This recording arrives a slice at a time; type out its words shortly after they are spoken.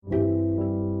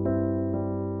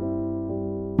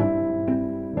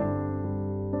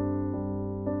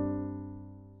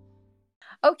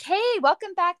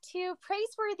welcome back to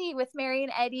Praiseworthy with Mary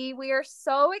and Eddie. We are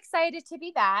so excited to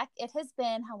be back. It has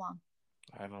been how long?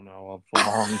 I don't know, a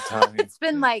long time. It's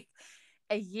been like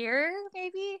a year,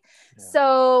 maybe. Yeah.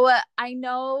 So I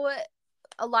know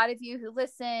a lot of you who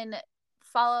listen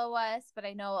follow us, but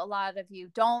I know a lot of you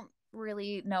don't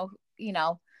really know, you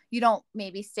don't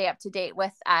maybe stay up to date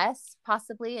with us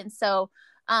possibly. And so,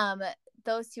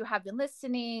 those who have been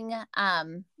listening,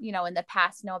 in the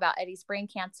past know about Eddie's brain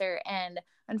cancer, and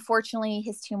unfortunately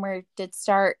his tumor did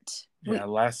start. Yeah,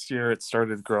 last year it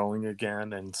started growing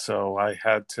again, and so I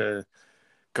had to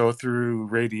go through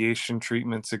radiation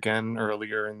treatments again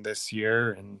earlier in this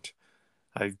year, and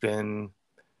I've been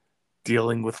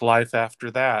dealing with life after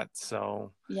that.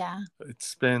 So Yeah,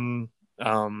 it's been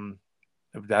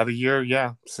about a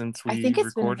year, since I we think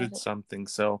it's been recorded something.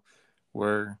 So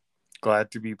we're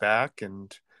glad to be back,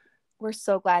 and we're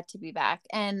so glad to be back.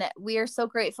 And we are so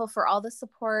grateful for all the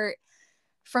support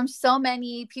from so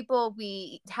many people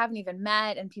we haven't even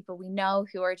met and people we know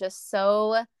who are just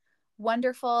so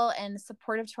wonderful and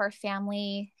supportive to our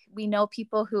family. We know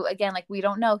people who, again, like we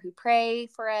don't know, who pray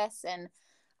for us and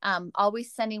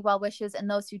always sending well wishes. And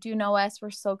those who do know us, we're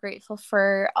so grateful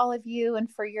for all of you and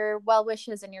for your well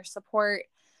wishes and your support.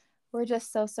 We're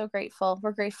just so, so grateful.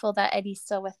 We're grateful that Eddie's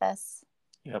still with us.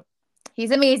 Yep.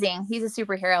 He's amazing. He's a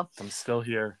superhero. I'm still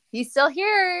here. He's still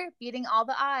here, beating all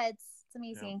the odds. It's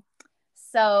amazing. Yep.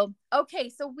 So, okay.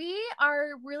 So we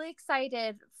are really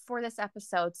excited for this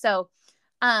episode. So,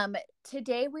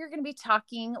 today we're going to be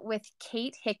talking with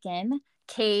Kate Hicken.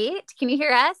 Kate, can you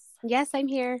hear us? Yes, I'm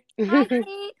here. Hi,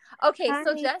 Kate. Okay. Hi.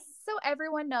 So just so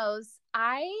everyone knows,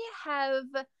 I have,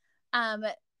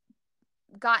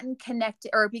 gotten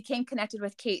connected or became connected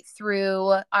with Kate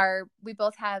through we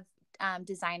both have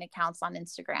design accounts on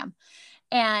Instagram.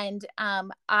 And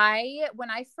when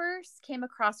I first came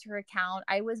across her account,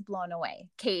 I was blown away.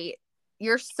 Kate,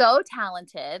 you're so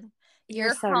talented.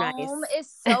 You're so home nice.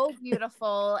 is so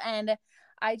beautiful. And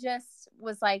I just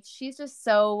was like, she's just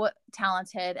so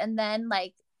talented. And then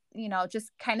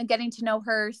just kind of getting to know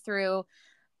her through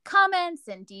comments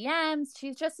and DMs.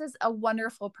 She's just is a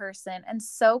wonderful person and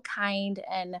so kind,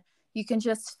 and you can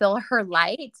just feel her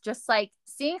light, just like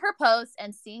seeing her post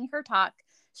and seeing her talk.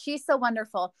 She's so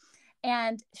wonderful.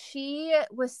 And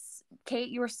Kate,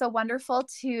 you were so wonderful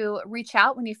to reach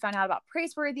out when you found out about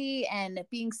Praiseworthy and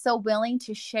being so willing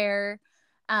to share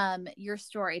your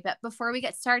story. But before we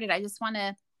get started, I just want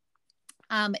to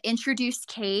introduce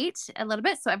Kate a little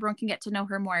bit so everyone can get to know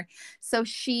her more. So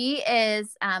she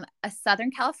is a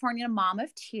Southern California mom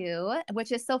of two,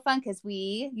 which is so fun because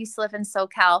we used to live in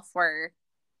SoCal for,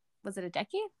 was it a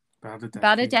decade?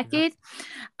 About a decade.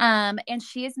 Yeah. And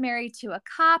she is married to a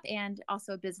cop and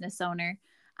also a business owner.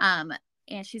 And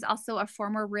she's also a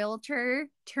former realtor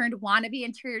turned wannabe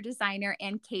interior designer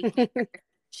and cake maker.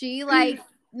 She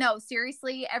no,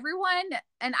 seriously, everyone,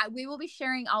 and we will be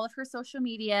sharing all of her social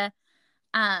media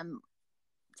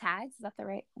tags, is that the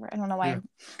right word? I don't know why.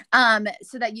 Yeah.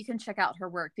 So that you can check out her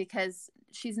work, because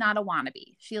she's not a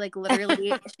wannabe. She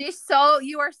literally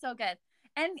you are so good.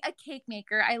 And a cake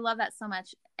maker. I love that so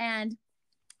much. And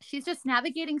she's just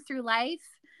navigating through life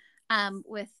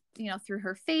with through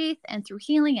her faith and through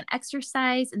healing and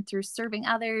exercise and through serving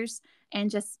others and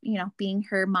just being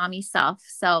her mommy self.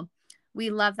 So we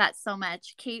love that so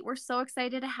much. Kate, we're so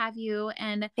excited to have you.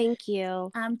 And thank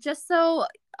you. Just so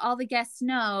all the guests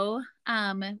know,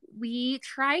 we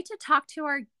try to talk to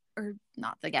our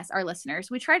listeners.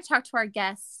 We try to talk to our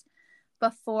guests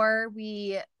before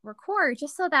we record,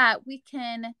 just so that we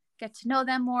can get to know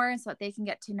them more and so that they can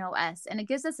get to know us. And it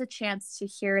gives us a chance to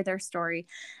hear their story.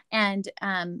 And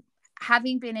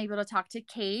having been able to talk to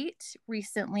Kate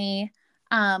recently,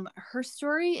 her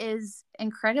story is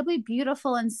incredibly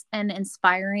beautiful and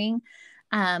inspiring.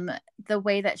 The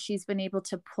way that she's been able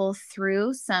to pull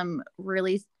through some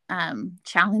really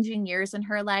challenging years in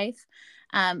her life.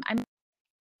 I'm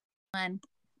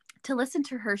to listen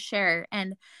to her share.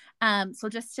 And so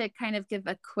just to kind of give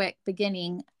a quick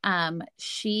beginning,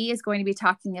 she is going to be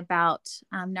talking about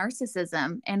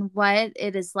narcissism and what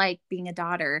it is like being a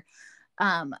daughter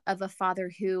of a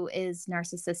father who is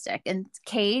narcissistic. And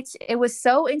Kate, it was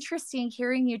so interesting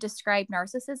hearing you describe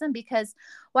narcissism, because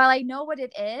while I know what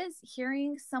it is,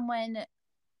 hearing someone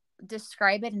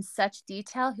describe it in such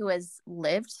detail who has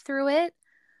lived through it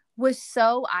was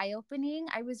so eye-opening.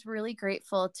 I was really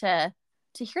grateful to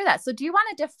hear that. So do you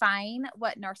want to define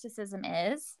what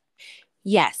narcissism is?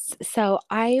 Yes. So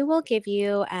I will give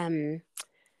you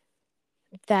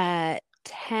the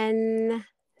 10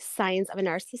 signs of a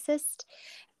narcissist.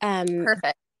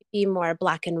 Perfect. Be more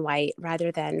black and white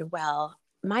rather than, well,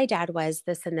 my dad was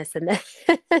this and this and this.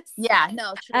 Yeah,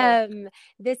 no, true.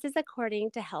 This is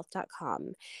according to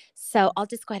health.com. So I'll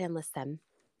just go ahead and list them.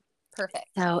 Perfect.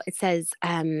 So it says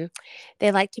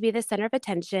they like to be the center of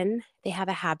attention. They have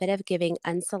a habit of giving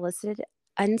unsolicited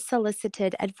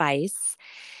advice.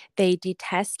 They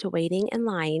detest waiting in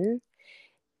line.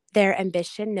 Their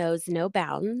ambition knows no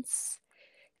bounds.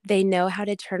 They know how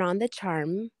to turn on the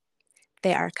charm.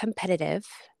 They are competitive.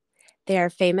 They are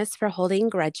famous for holding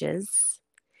grudges.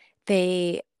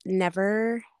 They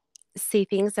never see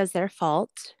things as their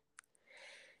fault.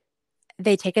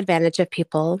 They take advantage of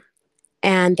people,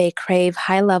 and they crave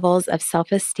high levels of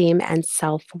self-esteem and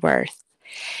self-worth.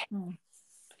 Mm.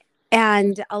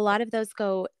 And a lot of those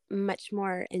go much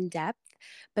more in depth,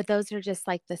 but those are just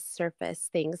like the surface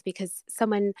things, because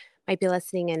someone might be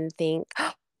listening and think,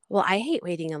 oh, well, I hate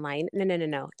waiting in line. No, no, no,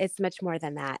 no. It's much more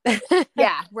than that.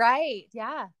 Yeah, right.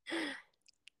 Yeah.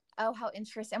 Oh, how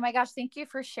interesting. Oh my gosh, thank you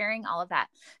for sharing all of that.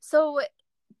 So,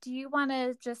 do you want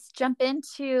to just jump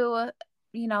into,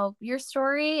 your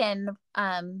story and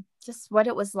just what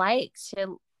it was like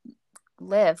to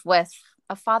live with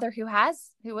a father who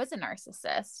was a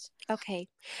narcissist? Okay.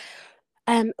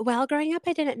 Well, growing up,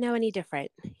 I didn't know any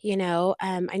different.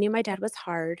 I knew my dad was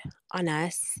hard on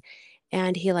us,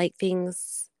 and he liked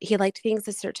things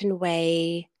a certain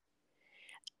way.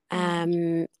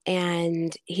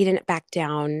 And he didn't back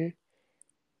down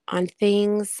on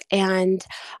things. And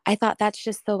I thought that's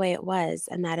just the way it was,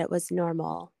 and that it was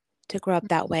normal to grow up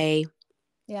that way.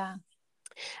 Yeah.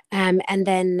 And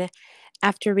then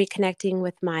after reconnecting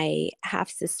with my half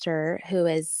sister, who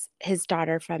is his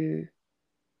daughter from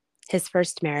his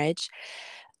first marriage,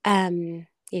 a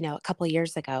couple of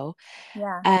years ago,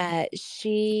 Yeah.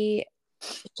 she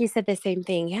said the same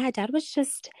thing. Yeah, dad was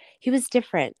he was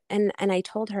different. And I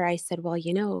told her, I said, well,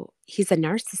 he's a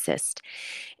narcissist.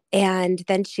 And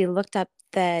then she looked up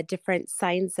the different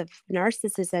signs of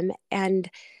narcissism, and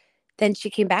then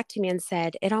she came back to me and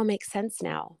said, it all makes sense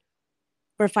now.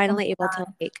 We're Oh finally able my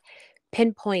to God.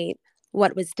 pinpoint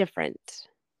what was different.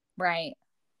 Right.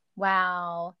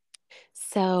 Wow.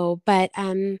 So, but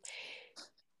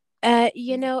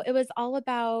it was all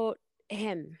about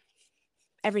him,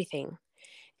 everything.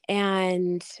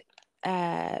 And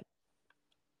uh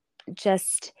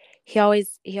just he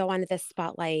wanted the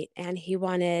spotlight, and he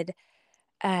wanted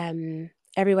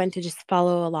everyone to just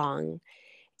follow along.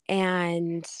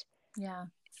 And Yeah.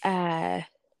 uh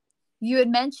You had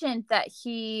mentioned that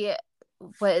he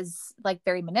was like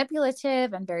very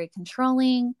manipulative and very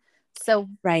controlling. So, what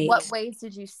right. ways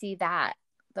did you see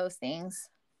those things?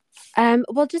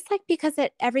 Well, just like, because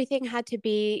everything had to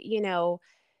be,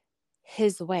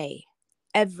 his way.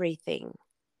 Everything.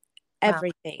 Wow.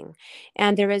 Everything.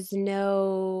 And there was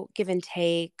no give and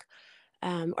take,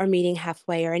 or meeting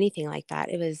halfway or anything like that.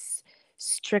 It was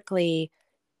strictly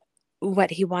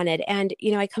what he wanted. And,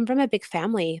 I come from a big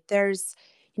family.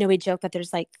 We joke that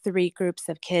there's like 3 groups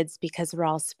of kids because we're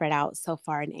all spread out so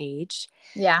far in age.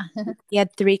 Yeah. He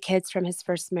had 3 kids from his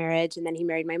first marriage, and then he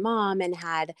married my mom and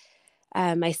had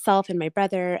myself and my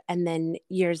brother. And then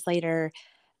years later,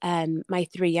 my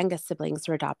 3 youngest siblings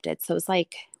were adopted. So it was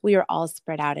like we were all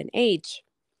spread out in age.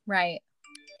 Right.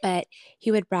 But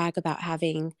he would brag about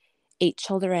having 8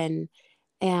 children,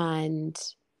 and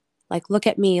like, look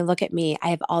at me, look at me. I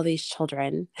have all these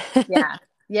children. Yeah.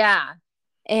 Yeah.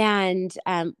 And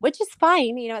which is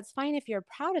fine. It's fine if you're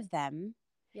proud of them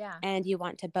Yeah. and you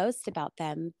want to boast about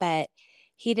them. But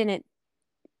he didn't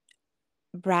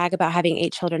brag about having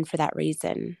 8 children for that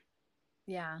reason.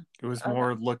 Yeah. It was Oh,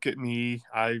 more, look at me,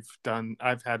 I've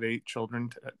had 8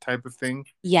 children type of thing.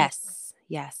 Yes.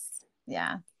 Yes.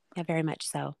 yeah. Yeah, very much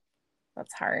so.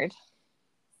 That's hard.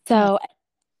 So,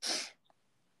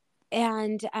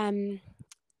 and,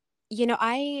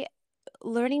 I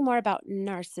learning more about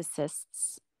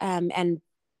narcissists, and,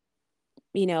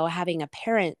 having a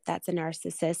parent that's a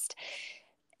narcissist.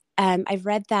 I've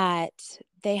read that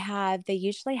they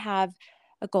usually have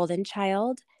a golden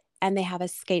child, and they have a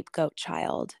scapegoat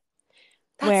child,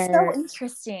 That's so where,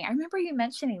 interesting. I remember you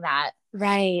mentioning that.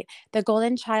 right, the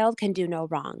golden child can do no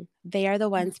wrong. They are the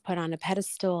ones put on a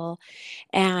pedestal,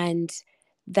 and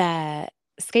the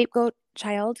scapegoat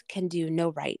child can do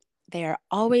no right. They are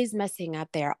always messing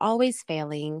up. They are always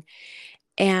failing.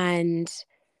 And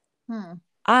Hmm.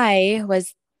 I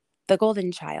was the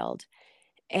golden child.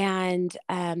 And,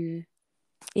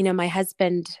 my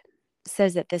husband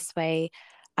says it this way: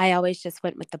 I always just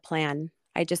went with the plan.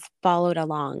 I just followed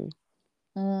along.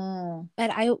 Mm.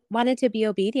 But I wanted to be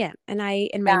obedient. And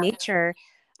in my Yeah. nature,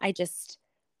 I just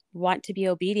want to be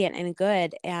obedient and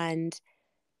good and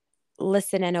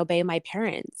listen and obey my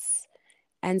parents.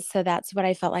 And so that's what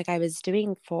I felt like I was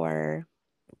doing for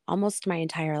almost my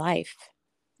entire life.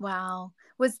 Wow.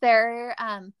 Was there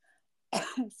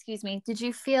excuse me, did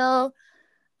you feel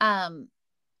um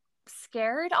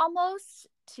scared almost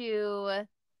to,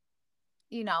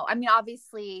 I mean,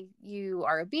 obviously you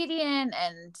are obedient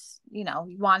and,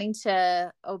 wanting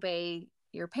to obey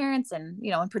your parents and,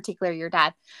 in particular your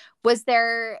dad.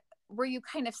 Were you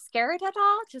kind of scared at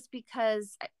all just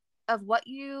because of what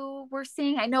you were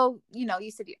seeing? I know,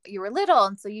 you said you were little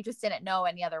and so you just didn't know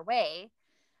any other way.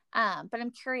 But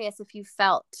I'm curious if you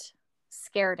felt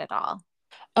scared at all.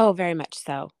 Oh, very much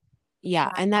so. Yeah.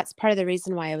 Wow. And that's part of the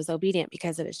reason why I was obedient,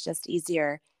 because it was just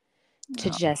easier to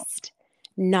Oh, just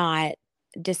not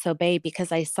disobey,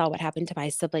 because I saw what happened to my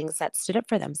siblings that stood up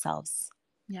for themselves.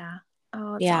 yeah.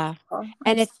 Oh, it's Yeah. awful. I'm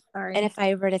And so if and sorry. if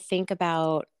I were to think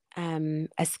about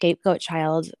a scapegoat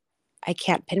child, I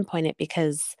can't pinpoint it,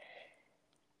 because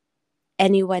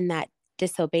anyone that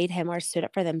disobeyed him or stood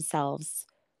up for themselves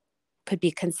could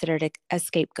be considered a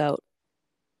scapegoat,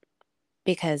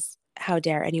 because how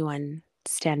dare anyone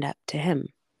stand up to him?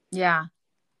 Yeah.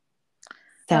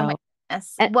 Oh my So,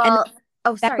 goodness. and Well,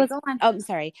 oh, that sorry. goes, Go on. oh, I'm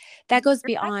sorry, that goes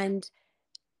You're fine. beyond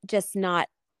just not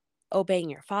obeying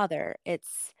your father.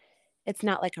 It's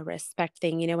not like a respect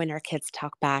thing, when our kids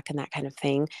talk back and that kind of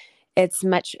thing. It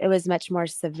was much more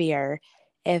severe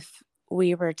if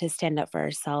we were to stand up for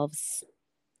ourselves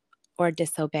or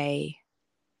disobey.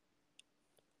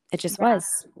 It just Yeah.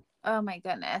 was. Oh my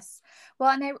goodness. Well,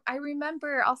 and I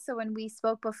remember also when we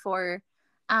spoke before,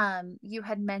 you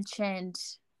had mentioned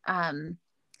um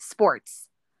sports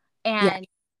Yeah. and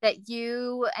that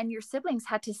you and your siblings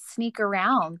had to sneak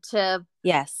around to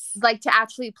Yes. like to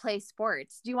actually play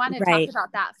sports. Do you want to talk Right.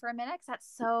 about that for a minute? 'Cause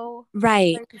that's so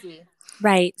Right. crazy.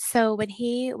 Right. So when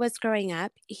he was growing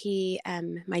up,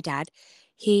 my dad,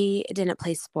 he didn't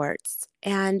play sports.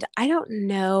 And I don't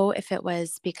know if it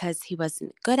was because he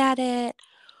wasn't good at it.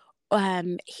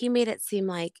 He made it seem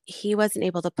like he wasn't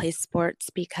able to play sports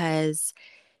because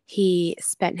he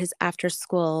spent his after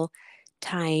school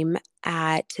time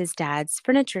at his dad's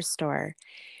furniture store.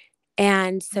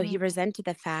 And so he Mm. resented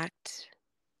the fact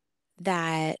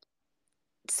that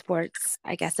sports,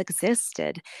 I guess,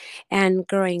 existed. And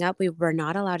growing up, we were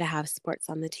not allowed to have sports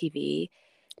on the TV.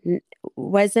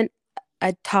 Wasn't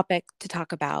a topic to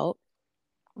talk about.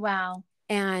 Wow.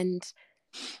 And,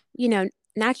 you know,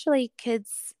 naturally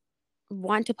kids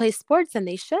want to play sports, and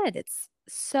they should. It's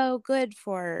so good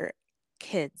for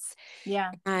kids.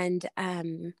 Yeah. And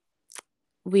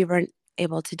we weren't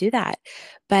able to do that.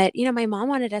 But, my mom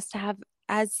wanted us to have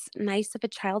as nice of a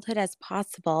childhood as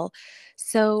possible.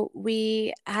 So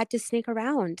we had to sneak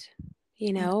around.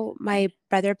 My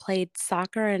brother played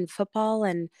soccer and football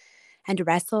and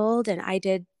wrestled, and I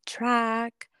did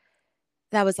track.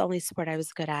 That was the only sport I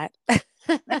was good at.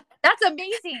 That's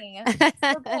amazing.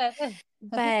 So good.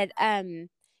 But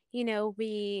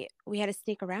we had to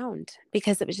sneak around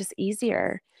because it was just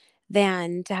easier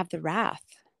than to have the wrath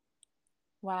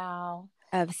Wow.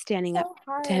 of standing up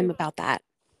So to him hard. about that.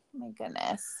 Oh my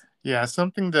goodness. Yeah,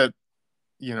 something that,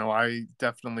 I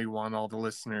definitely want all the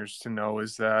listeners to know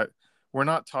is that we're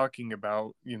not talking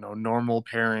about, normal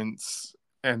parents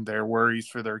and their worries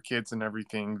for their kids and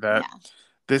everything. That Yeah.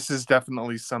 this is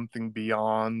definitely something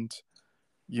beyond,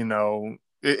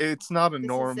 it's not a This is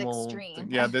normal extreme.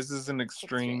 thing. Yeah, this is an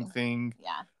extreme Extreme. thing.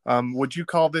 Yeah. Would you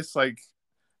call this like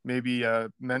maybe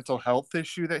a mental health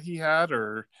issue that he had,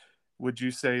 or would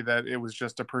you say that it was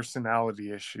just a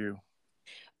personality issue?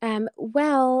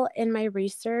 Well, in my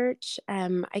research,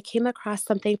 I came across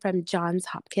something from Johns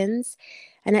Hopkins,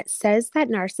 and it says that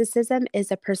narcissism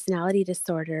is a personality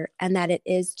disorder and that it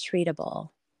is treatable.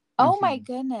 Oh my Mm-hmm.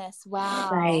 goodness. Wow.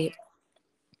 Right.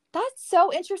 That's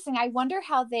so interesting. I wonder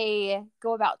how they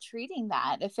go about treating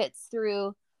that. If it's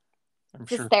through I'm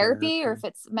just sure therapy or therapy. if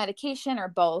it's medication or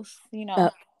both,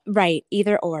 But right,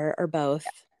 either or both.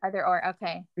 either or.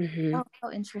 Okay. Hmm. Oh,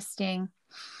 so interesting.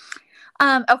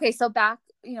 Okay, so back,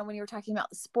 when you were talking about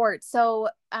the sport. So,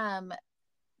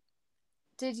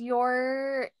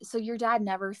 your dad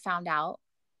never found out,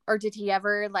 or did he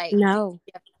ever No,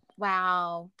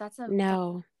 wow, that's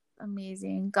no.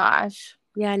 amazing. Gosh.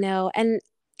 Yeah, no. And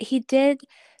he did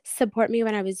support me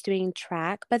when I was doing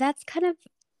track, but that's kind of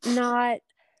not,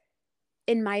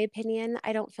 in my opinion,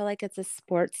 I don't feel like it's a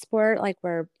sport, like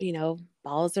where,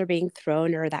 balls are being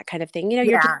thrown or that kind of thing. You're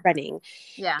just Yeah. running.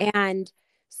 Yeah. And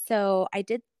so I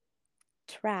did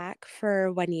track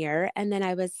for 1 year, and then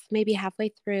I was maybe halfway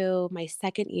through my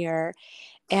second year,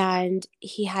 and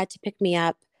he had to pick me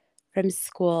up from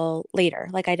school later.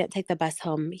 Like, I didn't take the bus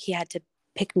home. He had to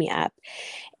pick me up.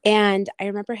 And I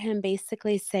remember him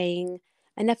basically saying,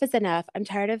 enough is enough. I'm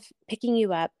tired of picking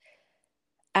you up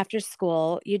after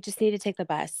school. You just need to take the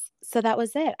bus. So that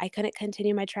was it. I couldn't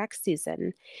continue my track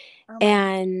season. Oh my God.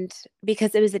 And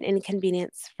because it was an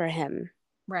inconvenience for him.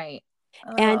 Right.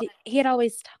 Oh, And he had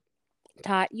always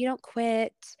taught, you don't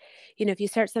quit. You know, if you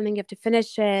start something, you have to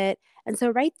finish it. And so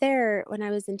right there, when I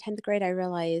was in 10th grade, I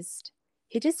realized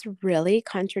he just really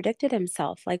contradicted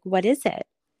himself. Like, what is it?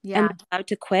 Am yeah. I allowed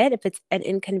to quit if it's an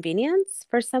inconvenience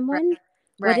for Right. someone?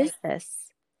 What is Right. this?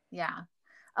 Yeah.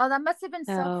 Oh, that must have been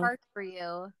so So hard for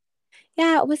you.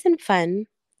 yeah, it wasn't fun.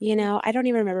 Yeah. I don't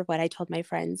even remember what I told my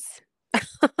friends,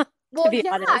 to Well, be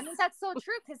yeah, I honest. mean that's so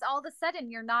true because all of a sudden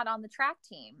you're not on the track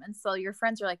team, and so your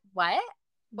friends are like, "What?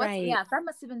 What's Right, yeah?" That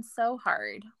must have been so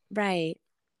hard. right.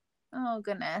 Oh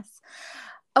goodness.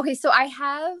 Okay, so I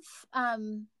have.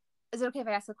 Is it okay if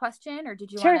I ask a question, or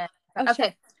did you want Sure. to? Oh, sure.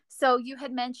 Okay, so you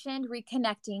had mentioned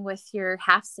reconnecting with your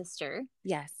half sister.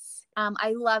 Yes.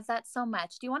 I love that so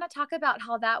much. Do you want to talk about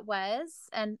how that was,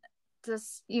 and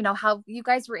just how you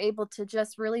guys were able to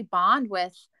just really bond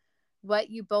with what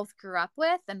you both grew up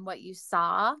with and what you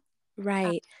saw? Uh,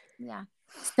 Right. yeah.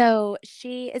 So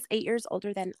she is 8 years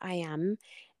older than I am.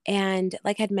 And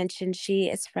like I'd mentioned, she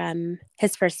is from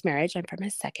his first marriage. I'm from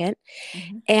his second.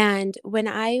 Mhm. And when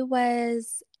I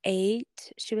was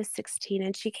 8, she was 16,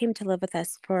 and she came to live with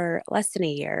us for less than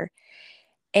a year.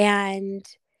 And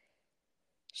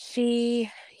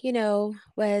she,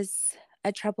 was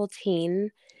a troubled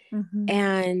teen, Mhm.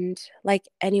 and like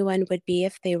anyone would be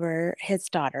if they were his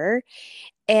daughter.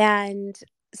 And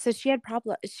so she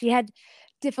had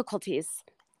difficulties,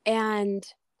 and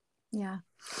Yeah.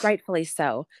 rightfully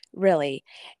so, really.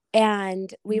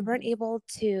 And we weren't Mhm. able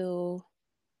to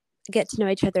get to know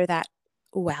each other that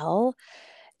well.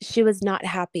 She was not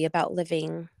happy about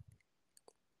living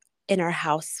in our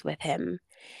house with him.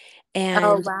 Oh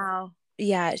And wow.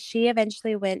 yeah, she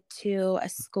eventually went to a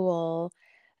school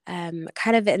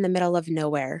kind of in the middle of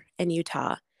nowhere in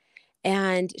Utah.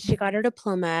 And she got her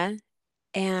diploma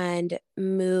and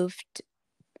moved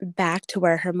back to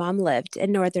where her mom lived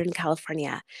in Northern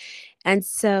California. And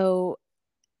so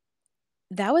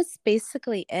that was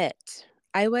basically it.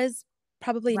 I was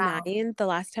probably Wow. 9 the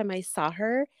last time I saw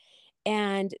her.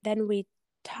 And then we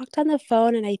talked on the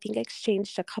phone, and I think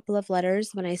exchanged a couple of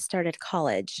letters when I started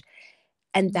college.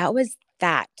 And that was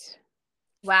that.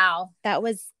 Wow. That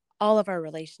was all of our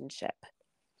relationship.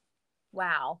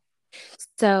 Wow.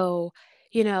 So,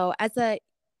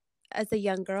 as a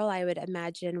young girl, I would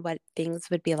imagine what things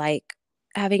would be like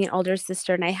having an older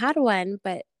sister. And I had one,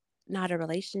 but not a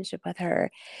relationship with her.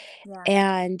 Yeah.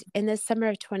 And in the summer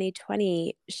of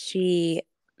 2020, she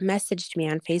messaged me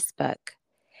on Facebook,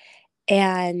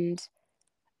 and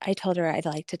I told her I'd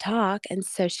like to talk. And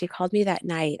so she called me that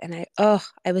night, and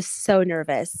I was so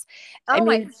nervous. I Oh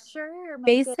my mean, sure. My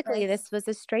basically, goodness. this was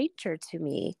a stranger to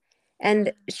me. Yeah.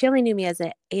 And she only knew me as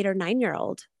an 8 or 9 year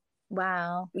old.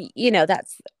 Wow.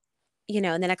 That's,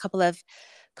 and then a couple of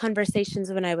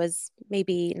conversations when I was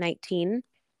maybe 19.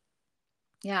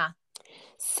 Yeah.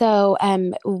 So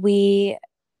we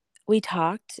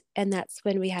talked, and that's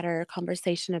when we had our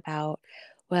conversation about,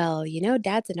 well,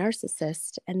 dad's a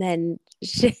narcissist. And then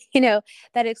she,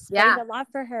 that explained Yeah. a lot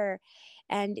for her.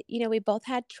 And we both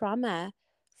had trauma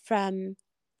from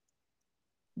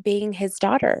being his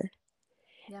daughter.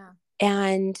 Yeah.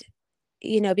 And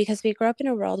because we grew up in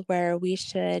a world where we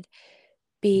should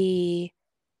be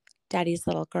daddy's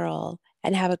little girl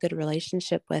and have a good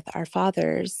relationship with our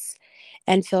fathers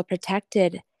and feel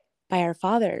protected by our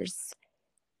fathers,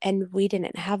 and we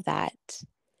didn't have that.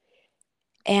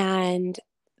 And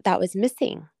that was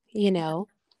missing,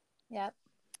 Yep.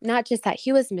 not just that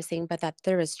he was missing, but that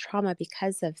there was trauma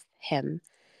because of him.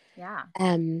 Yeah.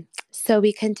 So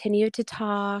we continued to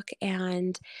talk,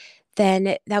 and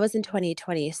then that was in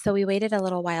 2020. So we waited a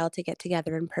little while to get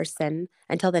together in person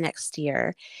until the next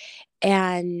year.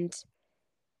 And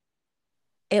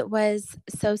it was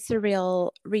so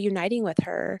surreal reuniting with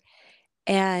her.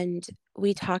 And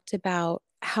we talked about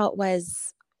how it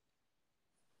was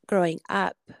growing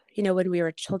up, when we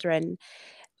were children,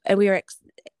 and we were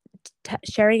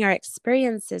sharing our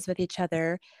experiences with each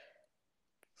other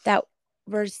that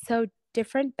were so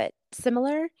different but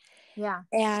similar. Yeah.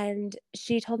 And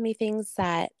she told me things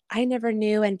that I never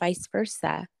knew, and vice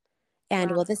versa.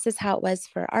 And Wow. well, this is how it was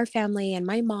for our family and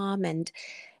my mom, and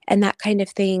that kind of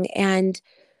thing. And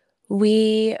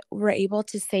we were able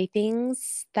to say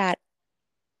things that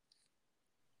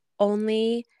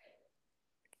only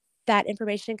that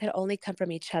information could only come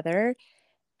from each other.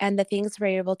 And the things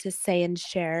we're able to say and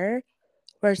share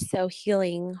were so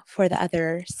healing for the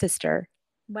other sister.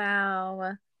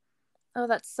 Wow. Oh,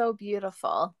 that's so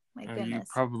beautiful. My You goodness.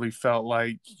 probably felt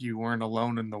like you weren't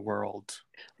alone in the world.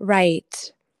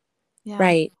 Right. Yeah.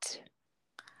 Right.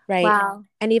 Right. Wow.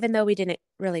 And even though we didn't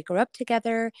really grow up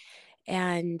together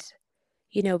and,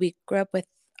 we grew up with,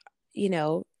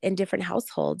 in different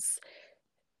households,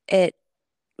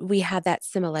 we had that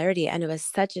similarity and it was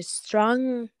such a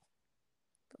strong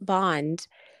bond,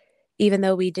 even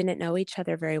though we didn't know each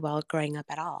other very well growing up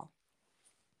at all.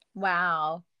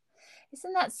 Wow.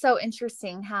 Isn't that so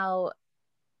interesting how,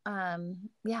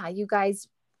 yeah, you guys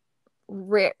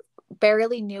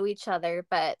barely knew each other,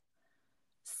 but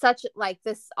such like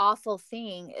this awful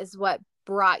thing is what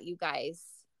brought you guys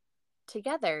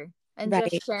together and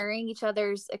Right. just sharing each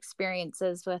other's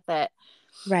experiences with it.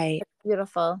 Right. It's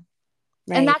beautiful.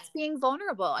 And Right. that's being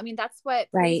vulnerable. I mean, that's what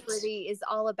Right. praiseworthy is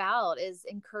all about, is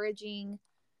encouraging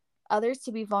others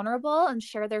to be vulnerable and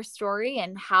share their story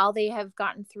and how they have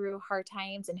gotten through hard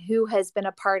times and who has been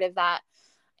a part of that.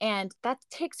 And that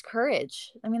takes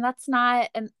courage. I mean, that's not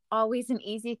always an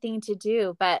easy thing to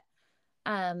do, but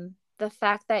the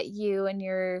fact that you and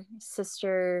your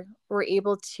sister were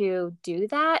able to do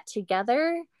that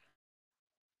together.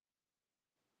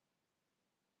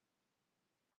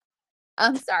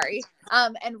 I'm sorry.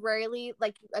 And rarely,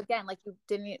 like, again, like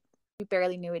you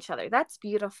barely knew each other. That's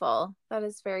beautiful. That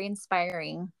is very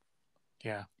inspiring.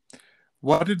 Yeah.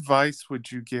 What advice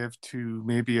would you give to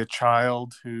maybe a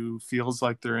child who feels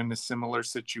like they're in a similar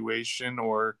situation,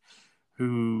 or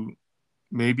who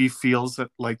maybe feels that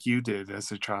like you did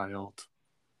as a child?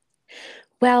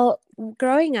 Well,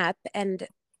 growing up and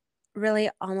really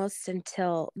almost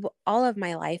until all of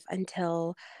my life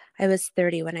until I was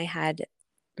 30 when I had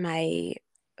my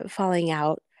falling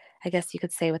out, I guess you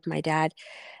could say, with my dad.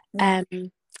 Yeah.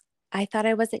 Um, I thought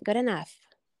I wasn't good enough.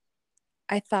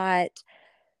 I thought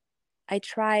I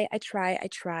try, I try, I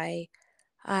try.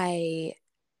 I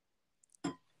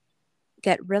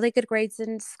get really good grades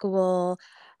in school.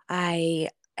 I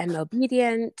am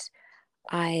obedient.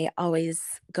 I always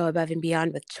go above and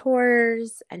beyond with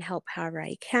chores and help however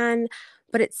I can,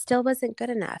 but it still wasn't good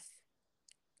enough.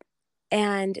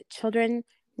 And children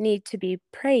need to be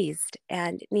praised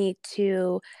and need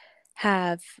to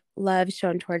have love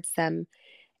shown towards them.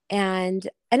 And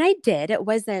I did. It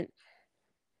wasn't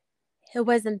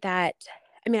that,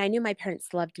 I mean, I knew my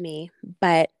parents loved me,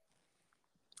 but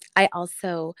I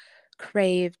also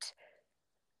craved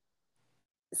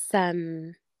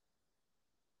some,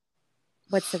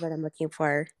 what's the word I'm looking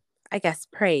for? I guess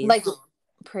praise. Like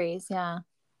praise. Yeah.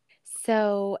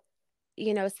 So,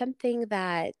 something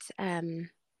that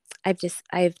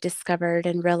I've discovered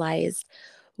and realized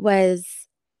was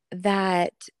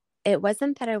that it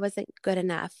wasn't that I wasn't good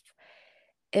enough.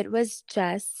 It was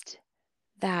just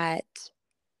that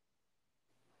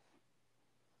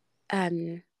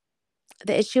um,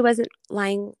 the issue wasn't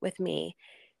lying with me,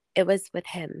 it was with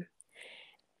him.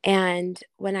 And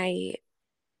when I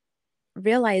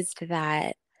realized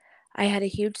that, I had a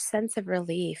huge sense of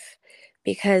relief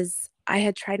because I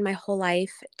had tried my whole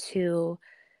life to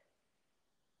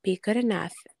be good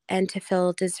enough and to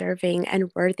feel deserving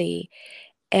and worthy.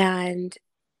 And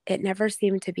it never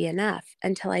seemed to be enough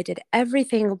until I did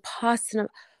everything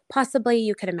possibly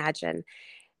you could imagine.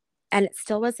 And it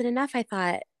still wasn't enough. I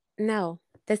thought, no,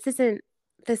 this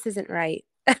isn't right.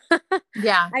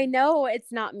 Yeah. I know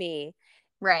it's not me,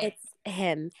 Right. it's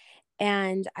him.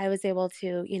 And I was able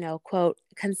to, quote,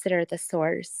 consider the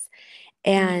source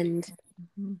and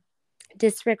Mm-hmm.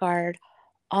 disregard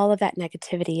all of that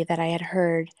negativity that I had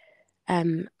heard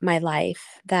my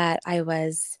life, that I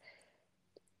was,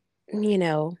 you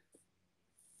know,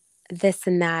 this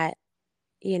and that,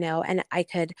 and I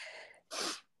could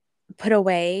put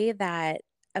away that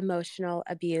emotional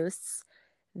abuse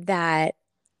that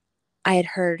I had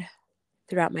heard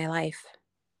throughout my life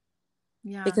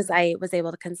Yeah. because I was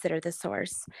able to consider the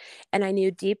source. And I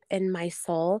knew deep in my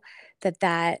soul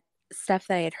that stuff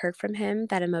that I had heard from him,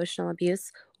 that emotional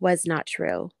abuse, was not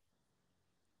true.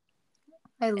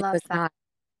 I It love was that. not.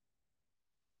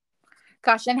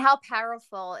 Gosh, and how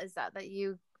powerful is that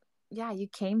you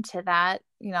came to that,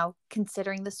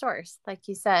 considering the source, like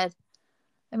you said.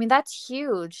 I mean, that's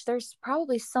huge. There's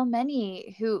probably so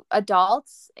many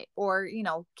adults or,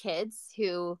 kids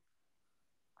who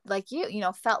like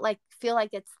feel like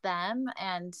it's them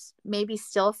and maybe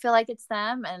still feel like it's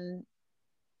them. And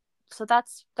so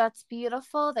that's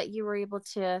beautiful that you were able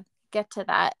to get to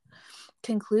that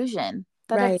conclusion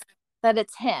that Right,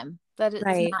 it's him, that it's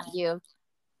right, not you.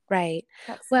 right.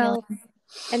 That's healing. Well,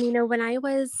 and when I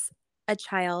was a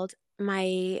child,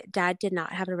 my dad did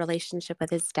not have a relationship with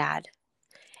his dad.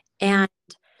 Mm, And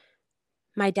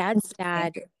my dad's interesting.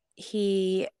 dad,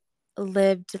 he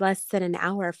lived less than an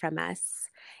hour from us.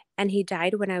 and he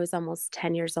died when I was almost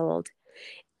 10 years old.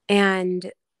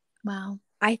 And Wow.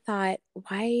 I thought,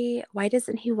 why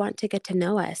doesn't he want to get to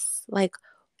know us? Like,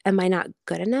 am I not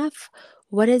good enough?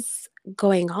 What is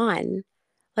going on?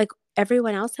 Like,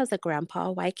 everyone else has a grandpa,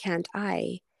 why can't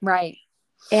I? Right.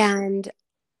 And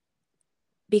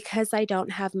because I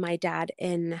don't have my dad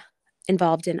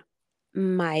involved in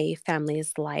my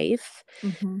family's life,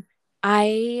 Mm-hmm.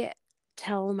 I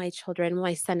tell my children,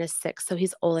 my son is 6, so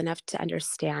he's old enough to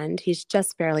understand. He's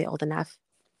just barely old enough.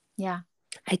 Yeah.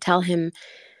 I tell him,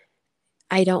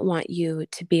 I don't want you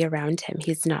to be around him.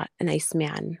 He's not a nice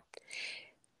man.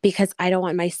 Because I don't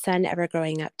want my son ever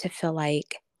growing up to feel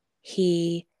like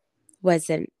he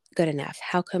wasn't good enough.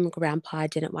 How come grandpa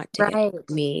didn't want to get Right.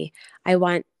 me?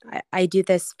 I do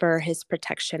this for his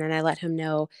protection, and I let him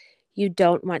know you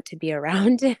don't want to be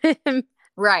around him.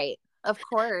 Right. Of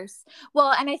course.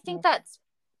 Well, and I think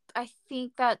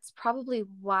that's probably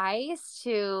wise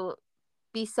to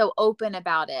be so open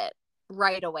about it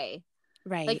right away.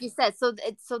 Like Right, you said,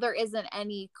 so there isn't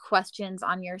any questions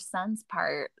on your son's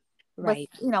part with, right,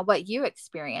 what you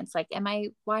experience. Like,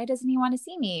 why doesn't he want to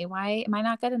see me? Why am I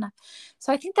not good enough?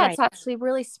 So I think that's right. actually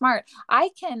really smart. I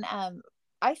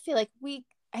feel like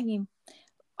I mean,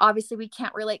 obviously we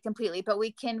can't relate completely, but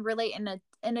we can relate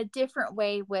in a different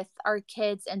way with our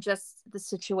kids and just the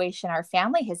situation our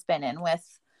family has been in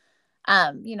with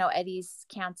Eddie's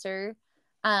cancer.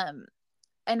 um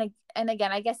and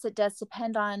again, I guess it does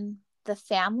depend on the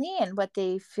family and what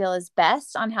they feel is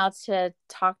best on how to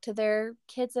talk to their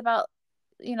kids about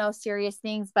serious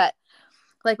things. But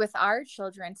like with our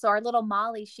children, so our little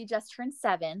Molly, she just turned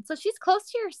 7, so she's close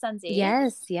to your son's age.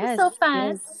 Yes, It's yes, so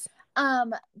fun. yes.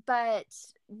 But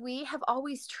we have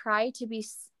always tried to be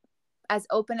as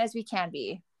open as we can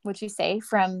be, would you say,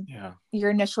 from Yeah. your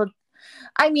initial,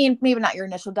 I mean, maybe not your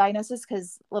initial diagnosis,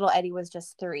 because little Eddie was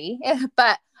just 3,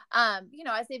 but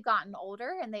as they've gotten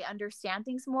older and they understand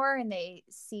things more and they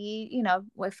see,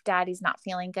 if daddy's not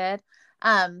feeling good,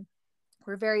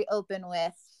 we're very open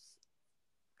with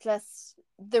just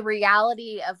the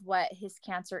reality of what his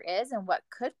cancer is and what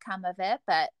could come of it,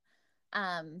 but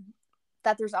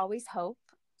that there's always hope.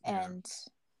 Yeah. And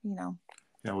you know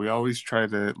Yeah, we always try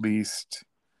to at least,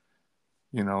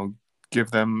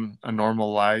 give them a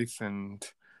normal life and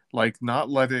like not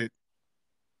let it,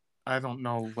 I don't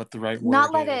know what the right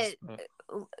not word let is, it but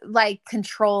like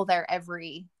control their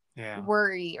every yeah.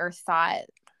 worry or thought.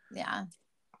 Yeah.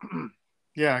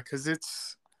 Yeah, because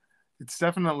it's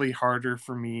definitely harder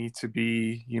for me to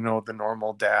be, the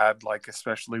normal dad, like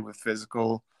especially with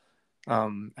physical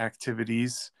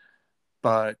activities,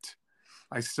 but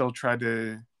I still try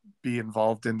to be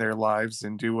involved in their lives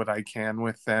and do what I can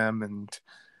with them and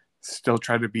still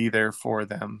try to be there for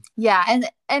them. Yeah. And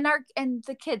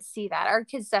the kids see that. Our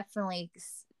kids definitely,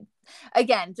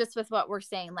 again, just with what we're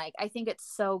saying, like, I think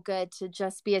it's so good to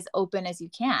just be as open as you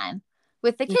can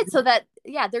with the kids, so Mhm. that,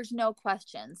 yeah, there's no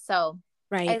questions. So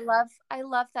Right. I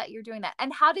love that you're doing that.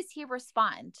 And how does he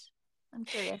respond? I'm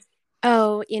curious.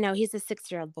 Oh, he's a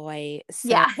 6-year-old boy. So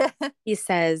Yeah. he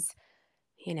says,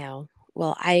 you know,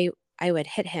 well, I would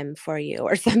hit him for you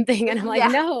or something. And I'm like, Yeah.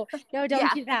 no, no, don't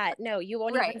Yeah. do that. No, you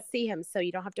won't Right. even see him. So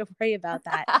you don't have to worry about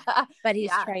that. But he's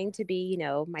Yeah. trying to be,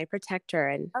 my protector,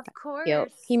 and Of that's cute.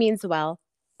 course. He means well.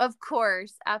 Of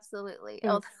course. Absolutely. Mm.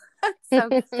 Oh, that's so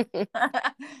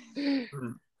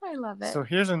I love it. So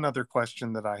here's another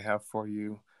question that I have for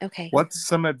you. Okay. What's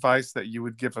some advice that you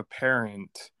would give a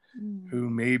parent Mm. who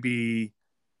maybe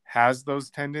has those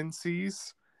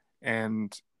tendencies,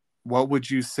 and what would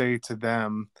you say to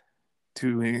them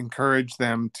to encourage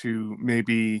them to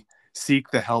maybe seek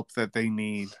the help that they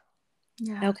need?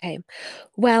 Yeah. Okay.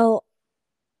 Well,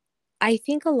 I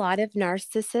think a lot of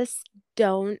narcissists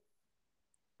don't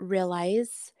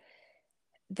realize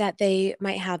that they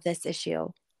might have this issue,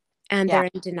 and Yeah. they're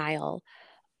in denial.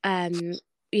 Um,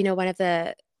 one of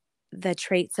the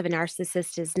traits of a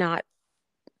narcissist is not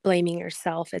blaming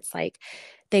yourself. It's like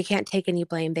they can't take any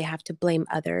blame. They have to blame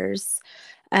others.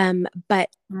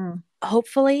 But Mm.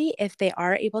 hopefully, if they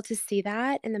are able to see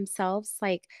that in themselves,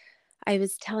 like I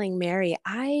was telling Mary,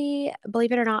 I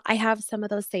believe it or not, I have some of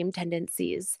those same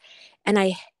tendencies, and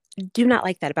I do not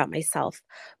like that about myself.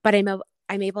 But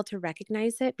I'm able to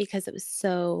recognize it because it was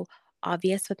so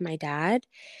obvious with my dad,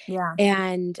 Yeah.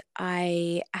 and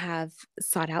I have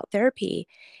sought out therapy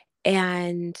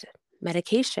and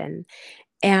medication,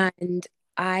 Yeah. and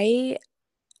I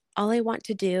all I want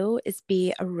to do is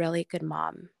be a really good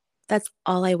mom. That's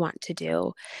all I want to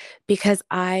do, because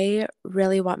I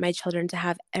really want my children to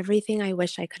have everything I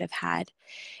wish I could have had.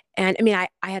 And I mean, I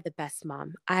had the best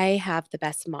mom. I have the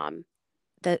best mom.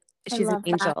 That I she's an love that.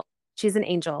 angel. She's an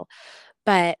angel.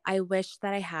 but I wish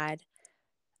that I had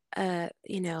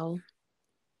you know,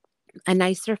 a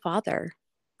nicer father.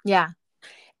 Yeah.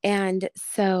 And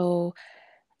so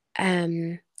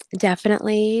um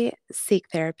definitely seek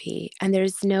therapy, and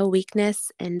there's no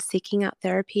weakness in seeking out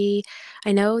therapy.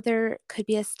 I know there could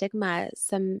be a stigma.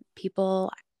 Some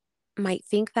people might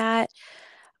think that.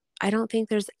 I don't think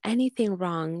there's anything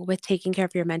wrong with taking care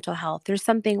of your mental health. There's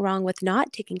something wrong with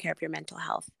not taking care of your mental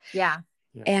health. Yeah.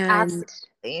 Yeah. And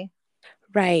Absolutely.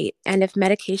 right, and if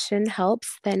medication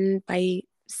helps, then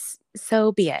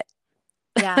so be it.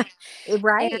 Yeah.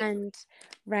 Right. And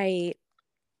right.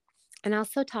 And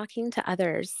also talking to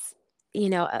others,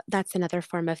 that's another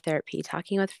form of therapy,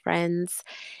 talking with friends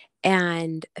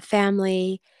and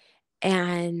family,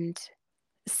 and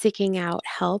seeking out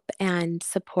help and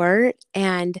support.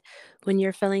 And when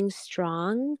you're feeling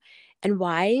strong and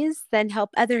wise, then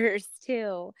help others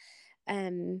too.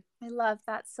 Um, I love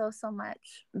that so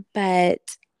much.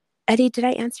 but Eddie, did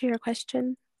I answer your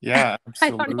question? Yeah,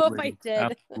 I don't know if I absolutely.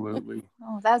 did. Absolutely.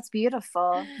 Oh, that's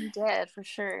beautiful. You did for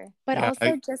sure. But Yeah,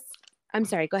 also I'm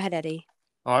sorry, go ahead, Eddie.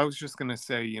 I was just going to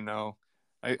say,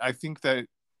 I think that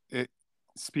it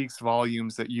speaks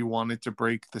volumes that you wanted to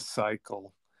break the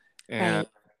cycle. And Right.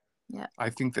 Yeah. I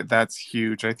think that that's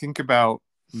huge. I think about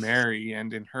Mary,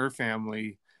 and in her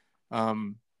family,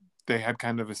 um, they had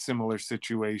kind of a similar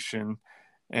situation,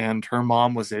 and her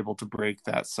mom was able to break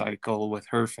that cycle with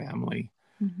her family.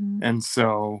 Mm-hmm. And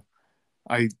so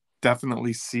I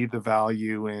definitely see the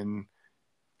value in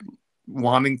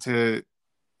wanting to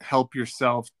help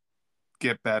yourself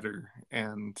get better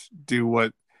and do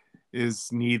what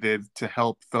is needed to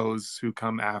help those who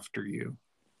come after you.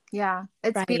 Yeah,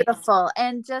 it's Right. beautiful.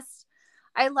 And just,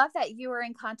 I love that you were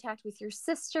in contact with your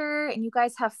sister and you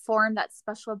guys have formed that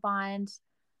special bond.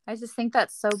 I just think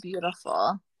that's so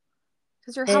beautiful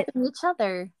because you're It helping each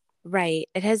other. right.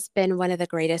 It has been one of the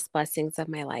greatest blessings of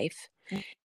my life.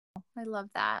 I love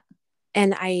that.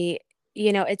 And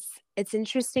it's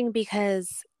interesting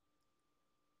because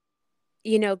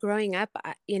growing up,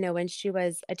 when she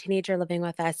was a teenager living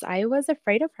with us, I was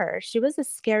afraid of her. She was a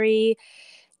scary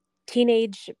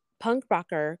teenage punk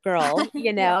rocker girl,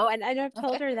 Yeah. and I've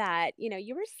told her that,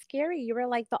 you were scary. You were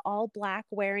like the all black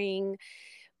wearing,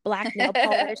 black nail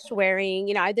polish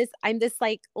wearing, I'm this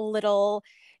like little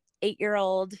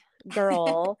 8-year-old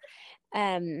girl.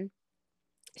 Um,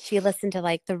 she listened to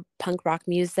like the punk rock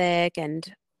music, and,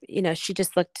 she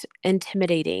just looked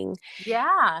intimidating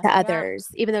Yeah. to Yeah. others,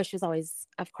 even though she was always,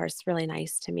 of course, really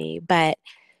nice to me. But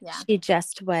Yeah. she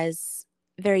just was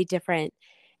very different.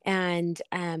 And,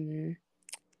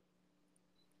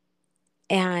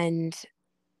 and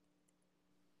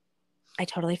I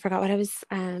totally forgot what I was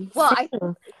Well,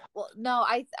 saying. no,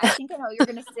 I think I know what you're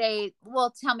gonna say.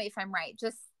 Well, tell me if I'm right.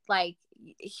 Just like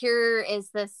here is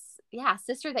this, yeah,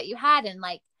 sister that you had, and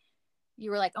like you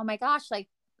were like, oh my gosh, like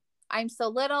I'm so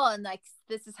little, and like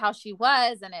this is how she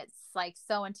was, and it's like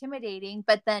so intimidating.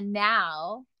 But then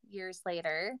now, years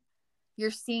later,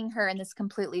 you're seeing her in this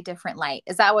completely different light.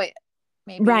 Is that what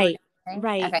maybe you were Right. saying?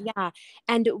 Right. Okay. Yeah.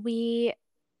 And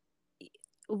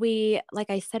like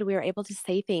I said, we were able to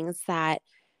say things that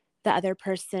the other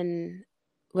person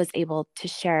was able to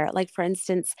share. Like, for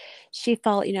instance, she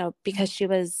felt, because she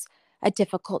was a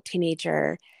difficult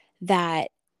teenager,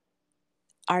 that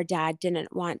our dad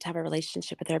didn't want to have a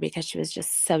relationship with her because she was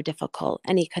just so difficult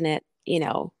and he couldn't,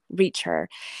 reach her.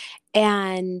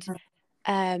 And,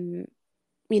 um,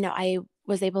 I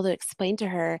was able to explain to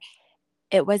her,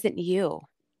 it wasn't you,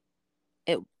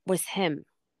 it was him.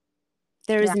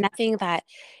 There was Yeah. nothing that,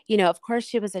 of course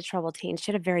she was a troubled teen.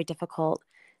 She had a very difficult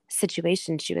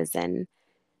situation she was in,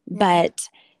 Yeah. but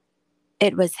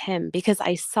it was him, because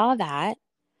I saw that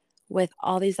with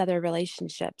all these other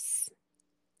relationships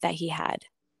that he had.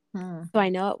 Hmm. So I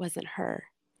know it wasn't her.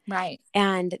 Right.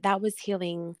 And that was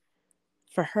healing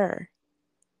for her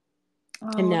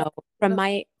to Oh, know, from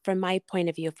that's my point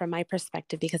of view, from my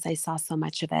perspective, because I saw so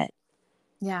much of it.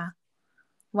 yeah.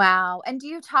 Wow. And do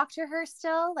you talk to her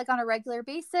still, like on a regular Oh,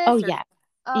 basis, or? yeah.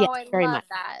 Yes, Oh, I very love much.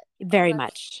 that. Oh, Very that's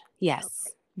much. so Yes,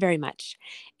 great. very much.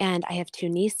 And I have 2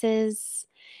 nieces,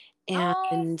 Oh,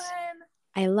 and fun.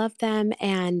 I love them,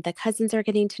 and the cousins are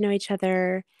getting to know each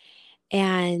other.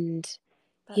 And,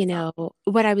 That's awesome.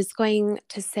 what I was going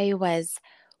to say was,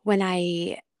 when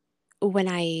when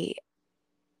I,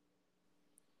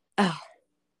 oh,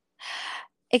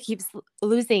 it keeps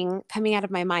coming out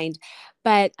of my mind.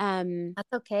 But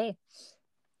That's okay.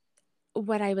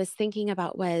 what I was thinking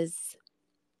about was,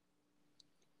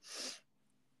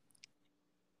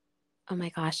 oh my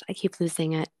gosh, I keep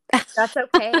losing it. That's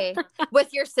okay.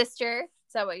 With your sister.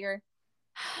 Is that what you're?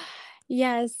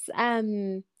 Yes.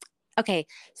 Okay.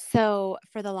 So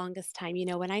for the longest time,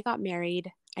 when I got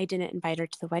married, I didn't invite her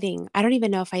to the wedding. I don't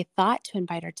even know if I thought to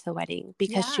invite her to the wedding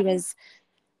because she Yeah. was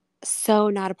so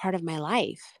not a part of my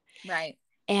life. Right.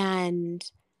 And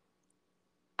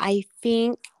I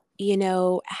think,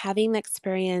 having the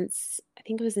experience, I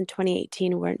think it was in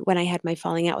 2018 when I had my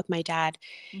falling out with my dad,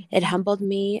 it Mm-hmm. humbled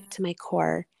me to my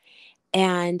core.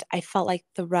 And I felt like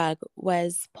the rug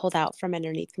was pulled out from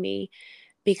underneath me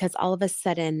because all of a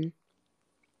sudden,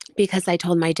 because I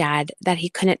told my dad that he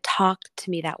couldn't talk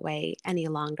to me that way any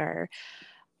longer,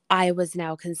 I was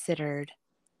now considered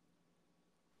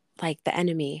like the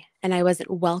enemy and I wasn't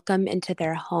welcome into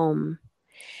their home.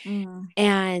 Mm,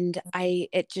 And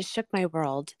it just shook my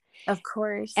world. of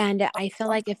course. And I feel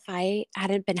like if I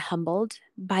hadn't been humbled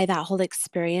by that whole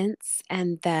experience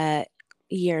and the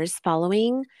years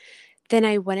following, then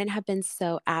I wouldn't have been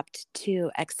so apt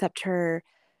to accept her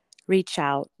reach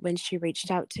out when she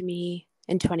reached out to me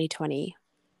in 2020.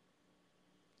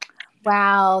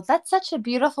 Wow, that's such a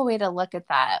beautiful way to look at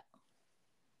that.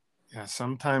 Yeah, It's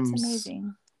sometimes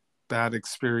amazing. bad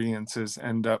experiences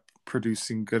end up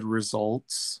producing good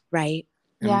results. Right.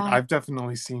 And Yeah. I've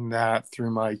definitely seen that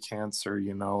through my cancer,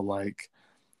 like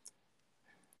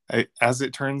as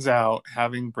it turns out,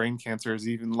 having brain cancer is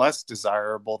even less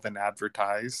desirable than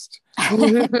advertised.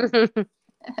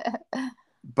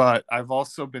 But I've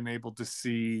also been able to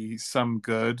see some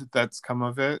good that's come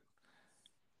of it,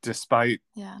 despite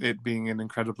Yeah. it being an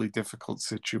incredibly difficult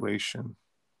situation.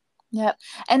 Yep.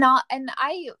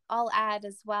 I'll add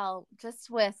as well, just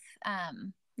with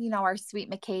our sweet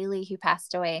McKaylee who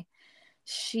passed away.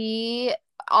 She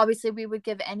obviously we would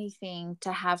give anything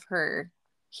to have her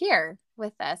here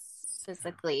with us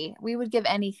physically. We would give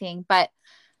anything, but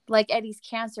like Eddie's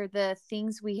cancer, the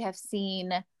things we have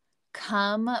seen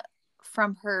come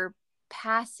from her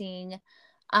passing,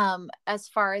 as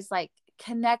far as like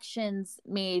connections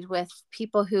made with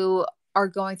people who are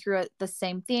going through the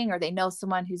same thing, or they know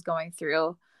someone who's going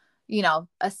through,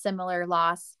 a similar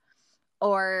loss,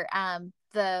 or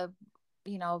the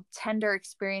tender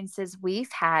experiences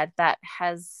we've had that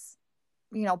has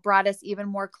brought us even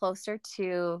more closer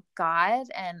to God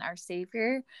and our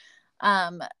Savior.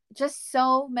 Just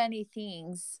so many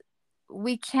things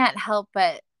we can't help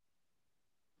but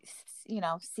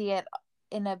see it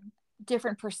in a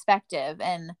different perspective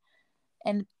and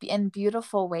in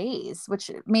beautiful ways, which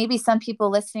maybe some people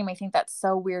listening may think that's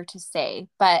so weird to say,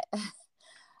 but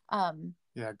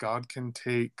Yeah, God can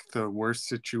take the worst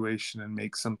situation and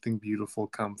make something beautiful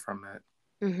come from it.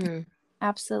 Mm-hmm.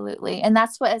 absolutely. And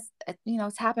that's what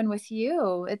it's happened with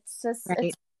you. It's just Right.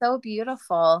 it's so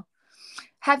beautiful.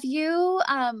 Have you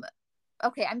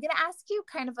okay, I'm going to ask you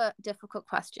kind of a difficult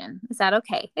question. Is that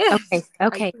okay? Okay. Are you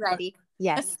Okay. ready?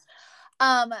 Yes.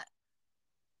 um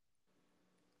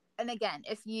and again,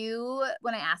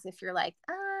 when I ask if you're like,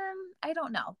 I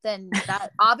don't know, then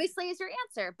that obviously is your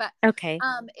answer. But Okay.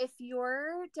 if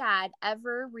your dad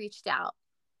ever reached out,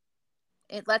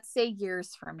 let's say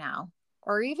years from now,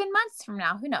 or even months from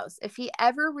now, who knows, if he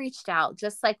ever reached out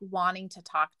just like wanting to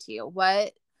talk to you,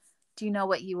 what do you know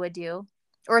what you would do?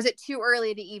 Or is it too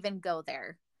early to even go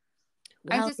there?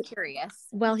 I'm Well, just curious.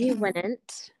 well, he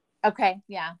wouldn't. Okay,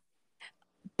 yeah.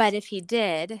 But if he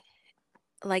did,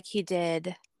 like he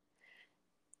did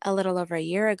a little over a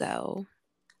year ago,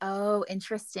 Oh,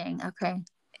 interesting. Okay.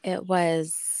 it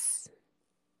was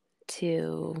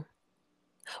to,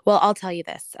 well, I'll tell you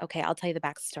this. Okay. I'll tell you the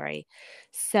backstory.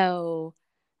 So,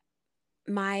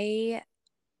 my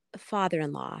father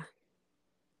in law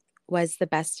was the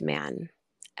best man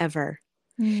ever.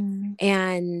 Mm.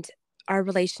 And our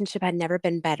relationship had never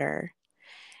been better.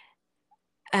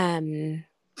 Um,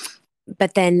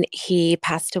 but then he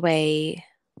passed away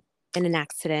in an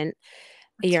accident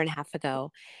a year and a half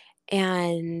ago.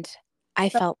 And I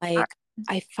felt like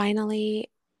I finally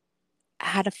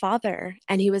had a father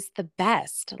and he was the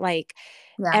best. Like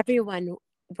Yeah. everyone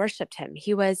worshiped him.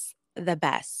 He was the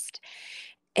best.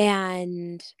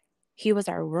 And he was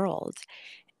our world.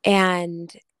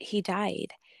 And he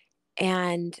died.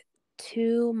 And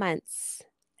 2 months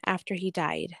after he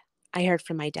died, I heard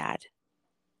from my dad.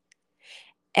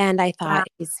 And I Wow. thought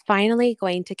he's finally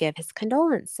going to give his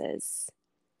condolences.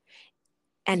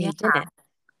 And Yeah. he didn't.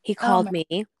 He Oh called man.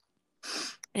 me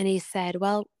and he said,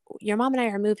 "Well, your mom and I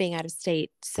are moving out of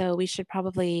state, so we should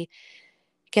probably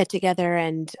get together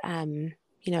and,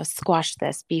 squash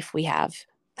this beef we have."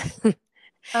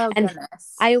 Oh And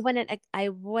goodness. I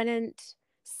wouldn't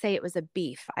say it was a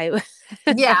beef. Yeah,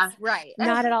 That's right.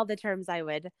 not at all the terms I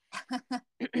would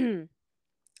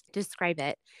describe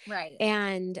it. Right.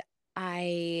 And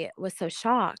I was so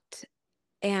shocked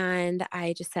and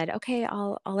I just said, "Okay,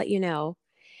 I'll let you know."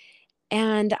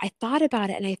 And I thought about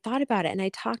it and I thought about it and I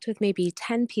talked with maybe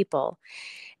 10 people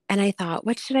and I thought,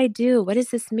 what should I do? What does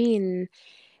this mean?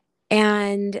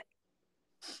 And,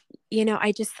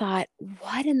 I just thought,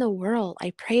 what in the world?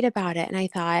 I prayed about it and I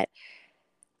thought,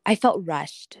 I felt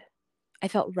rushed. I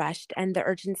felt rushed and the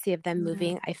urgency of them Mm.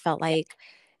 moving, I felt like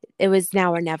it was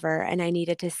now or never. And I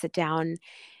needed to sit down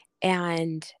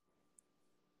and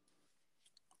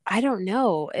I don't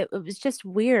know. It was just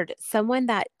weird. Someone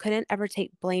that couldn't ever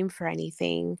take blame for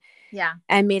anything Yeah.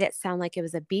 and made it sound like it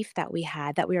was a beef that we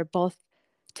had, that we were both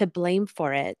to blame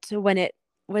for it when it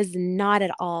was not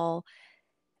at all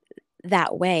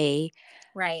that way.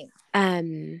 Right.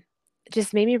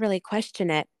 Just made me really question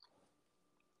it.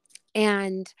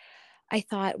 And I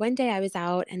thought one day I was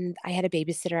out and I had a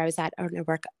babysitter. I was at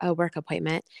a work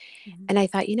appointment. Mhm. And I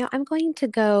thought, I'm going to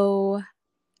go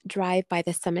drive by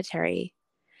the cemetery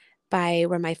by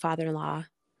where my father-in-law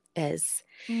is.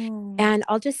 Mm. And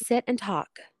I'll just sit and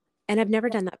talk. And I've never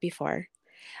Yeah. done that before.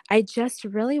 I just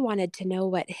really wanted to know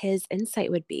what his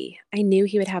insight would be. I knew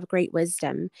he would have great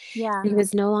wisdom. Yeah. He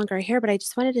was no longer here, but I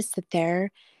just wanted to sit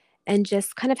there and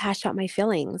just kind of hash out my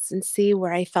feelings and see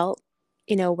where I felt,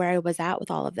 where I was at with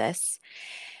all of this.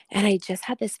 And I just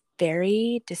had this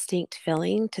very distinct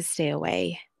feeling to stay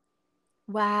away,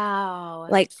 Wow.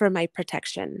 like for my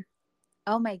protection.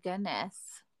 Oh my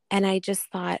goodness. And I just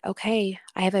thought, okay,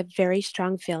 I have a very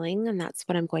strong feeling and that's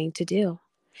what I'm going to do.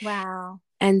 Wow.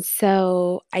 And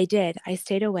so I did. I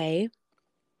stayed away.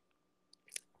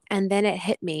 And then it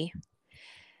hit me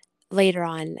later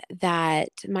on that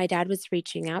my dad was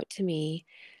reaching out to me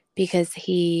because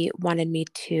he wanted me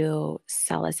to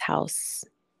sell his house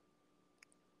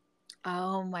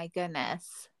Oh my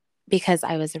goodness. because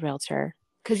I was a realtor.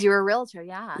 Because you're a realtor,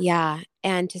 yeah. Yeah.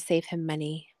 And to save him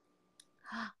money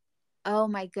Oh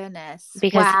my goodness.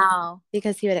 because Wow.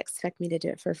 because he would expect me to do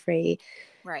it for free.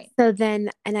 Right. So then,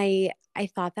 and I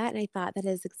thought that, and I thought that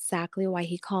is exactly why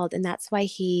he called. And that's why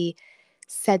he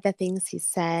said the things he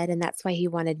said. And that's why he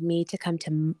wanted me to come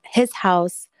to his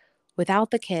house without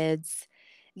the kids.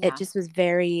 It Yeah. just was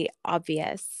very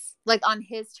obvious. Like on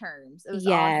his terms. It was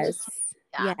all his Yes. terms.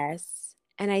 Yeah. Yes.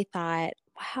 And I thought,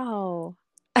 wow.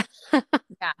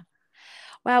 Yeah.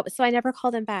 Wow. So I never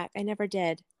called him back. I never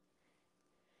did.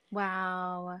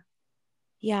 Wow.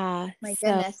 Yeah. My So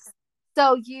goodness.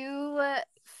 So you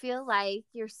feel like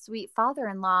your sweet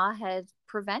father-in-law had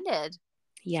prevented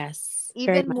yes,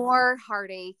 very even much. more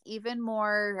heartache, even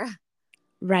more,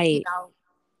 Right.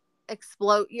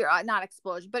 explode. You're not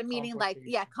explosion, but meaning like,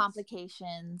 yeah,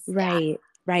 complications. Yeah. Right.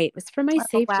 Right. It was for my Oh,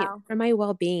 safety, wow. for my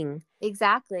well-being,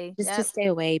 Exactly. just to Yep. stay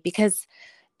away. Because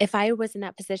if I was in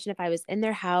that position, if I was in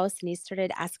their house and he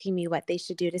started asking me what they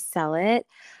should do to sell it,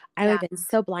 I would Yeah. have been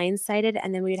so blindsided.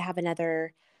 And then we would have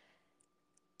another,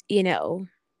 you know,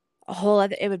 a whole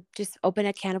other, it would just open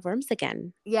a can of worms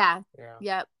again. Yeah. Yeah.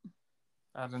 Yep.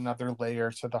 Add another layer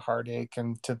to the heartache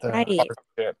and to the Right.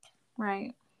 hardship.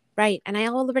 Right. Right. And I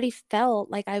already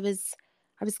felt like I was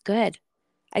good.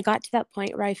 I got to that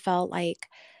point where I felt like,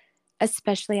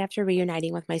 especially after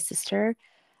reuniting with my sister,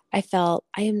 I felt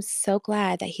I am so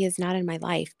glad that he is not in my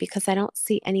life because I don't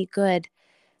see any good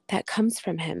that comes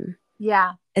from him.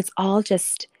 Yeah. It's all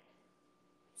just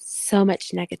so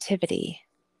much negativity.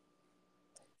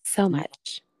 So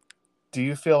much. Do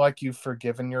you feel like you've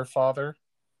forgiven your father?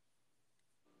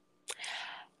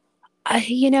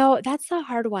 That's a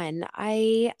hard one.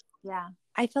 I Yeah.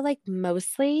 feel like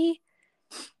mostly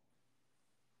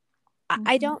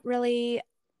I Mhm. don't really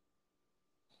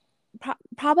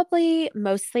probably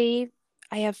mostly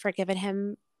I have forgiven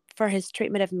him for his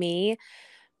treatment of me,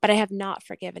 but I have not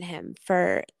forgiven him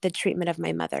for the treatment of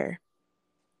my mother.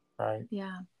 Right.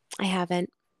 Yeah. I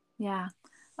haven't. Yeah.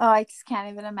 Oh, I just can't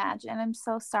even imagine. I'm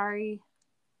so sorry.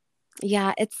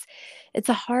 Yeah, it's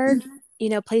a hard,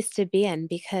 place to be in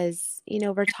because,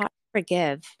 we're taught to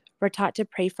forgive. We're taught to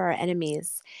pray for our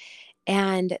enemies.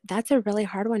 And that's a really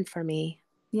hard one for me.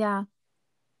 Yeah.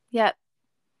 Yep.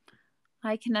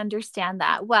 I can understand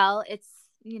that. Well, it's,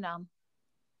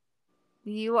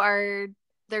 you are,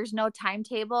 there's no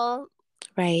timetable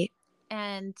Right.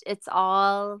 and it's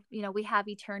all, we have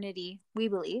eternity, we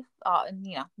believe. And,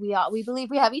 we believe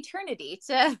we have eternity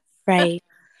to, Right.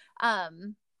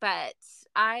 but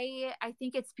I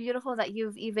think it's beautiful that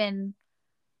you've even,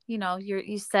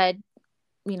 you said,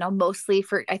 mostly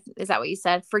is that what you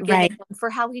said? Forgiving Right. him for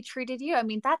how he treated you. I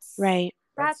mean, Right.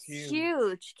 that's huge.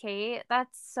 huge, Kate.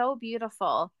 That's so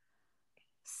beautiful.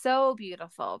 So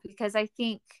beautiful because I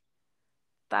think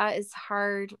that is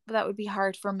hard. That would be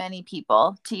hard for many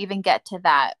people to even get to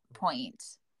that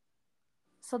point.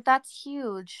 So that's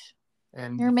huge.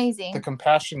 And You're amazing. the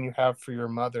compassion you have for your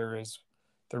mother is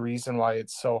the reason why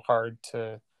it's so hard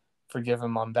to forgive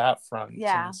him on that front.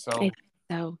 Yeah. And so I think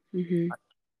so. I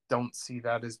don't see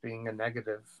that as being a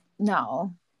negative.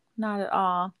 No, not at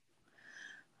all.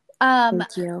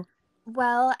 Thank you.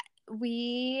 Well,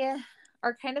 we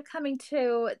are kind of coming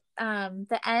to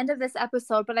the end of this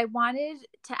episode, but I wanted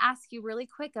to ask you really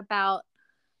quick about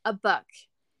a book.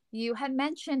 You had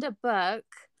mentioned a book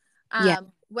Yeah.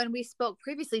 when we spoke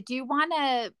previously. Do you want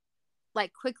to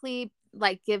like quickly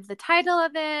like give the title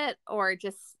of it, or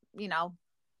just, you know,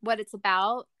 what it's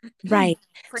about? Right.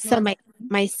 For So anyone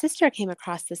my sister came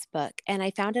across this book, and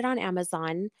I found it on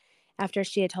Amazon after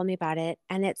she had told me about it,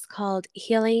 and it's called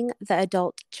Healing the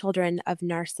Adult Children of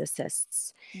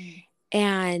Narcissists. Mm.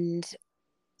 And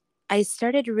I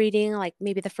started reading like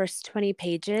maybe the first 20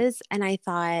 pages, and I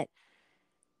thought,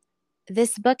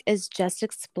 this book is just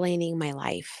explaining my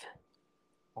life.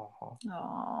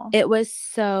 Uh-huh. It was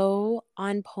so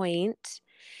on point.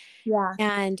 Yeah.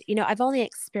 And, you know, I've only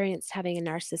experienced having a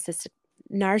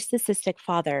narcissistic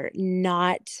father,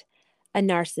 not a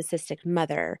narcissistic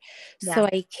mother. So Yeah.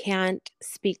 I can't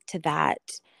speak to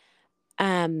that.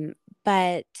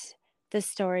 But the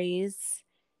stories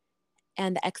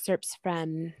and the excerpts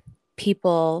from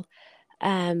people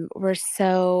were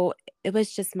so, it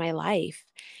was just my life.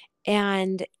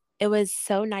 And it was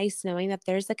so nice knowing that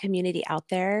there's a community out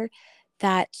there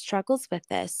that struggles with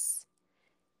this.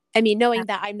 I mean, knowing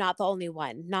that I'm not the only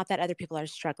one, not that other people are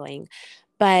struggling,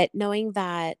 but knowing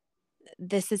that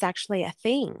this is actually a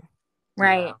thing.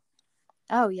 Right. Yeah.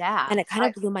 Oh, yeah. And it kind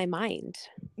of blew my mind.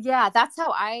 Yeah, that's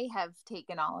how I have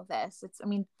taken all of this. I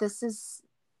mean, this is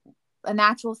a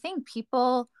natural thing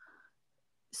people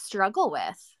struggle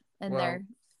with in their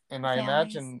and I families.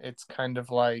 imagine it's kind of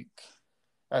like,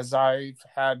 as I've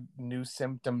had new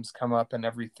symptoms come up and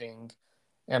everything,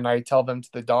 and I tell them to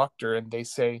the doctor, and they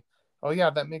say, "Oh yeah,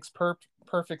 that makes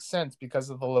perfect sense because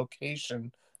of the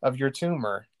location of your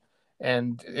tumor,"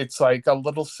 and it's like a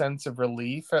little sense of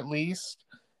relief, at least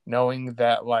knowing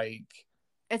that, like,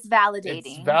 it's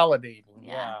validating. It's validating,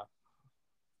 yeah.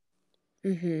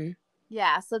 Mm-hmm.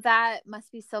 Yeah, so that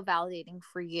must be so validating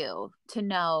for you to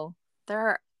know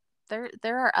there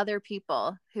are other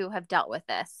people who have dealt with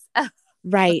this.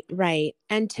 Right.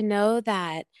 And to know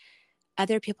that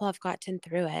other people have gotten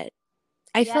through it.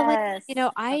 I feel like, you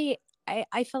know, I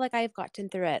feel like I've gotten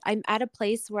through it. I'm at a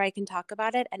place where I can talk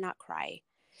about it and not cry.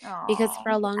 Because for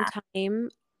a long time,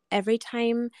 every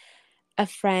time a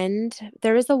friend,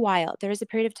 there was a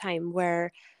period of time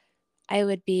where I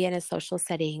would be in a social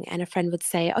setting and a friend would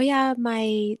say, "Oh yeah,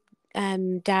 my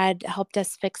dad helped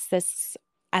us fix this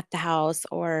at the house,"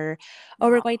 or, "Oh,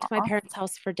 we're going to my parents'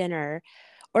 house for dinner,"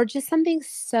 or just something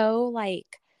so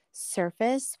like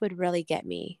surface would really get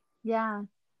me. Yeah.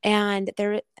 And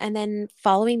then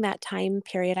following that time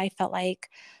period, I felt like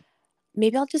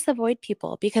maybe I'll just avoid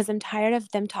people because I'm tired of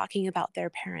them talking about their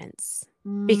parents,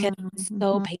 because it's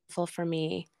so painful for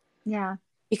me. Yeah.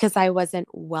 Because I wasn't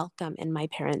welcome in my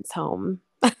parents' home.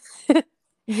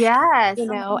 Yes. You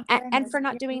know, and for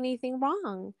not doing anything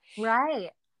wrong.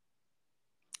 Right.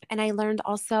 And I learned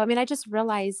also, I mean, I just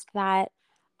realized that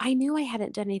I knew I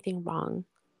hadn't done anything wrong.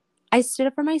 I stood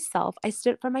up for myself. I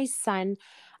stood up for my son.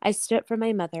 I stood up for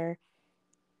my mother.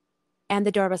 And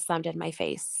the door was slammed in my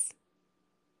face.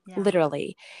 Yeah.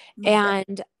 Literally. Yeah.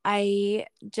 And I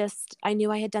knew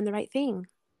I had done the right thing.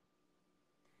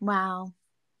 Wow.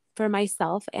 For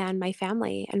myself and my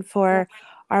family and for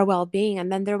our well-being.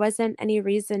 And then there wasn't any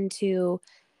reason to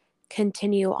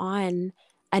continue on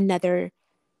another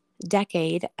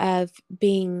decade of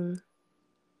being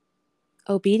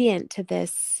obedient to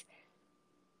this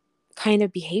kind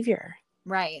of behavior.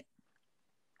 Right.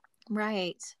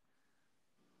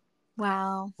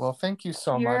 Wow. Well, thank you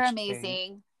so much. You're amazing.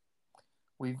 Kate.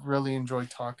 We've really enjoyed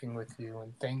talking with you,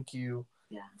 and thank you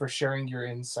for sharing your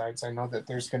insights. I know that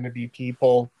there's going to be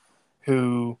people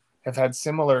who have had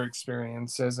similar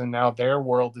experiences, and now their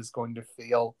world is going to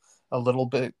feel a little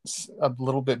bit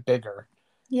bigger.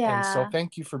 Yeah. And so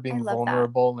thank you for being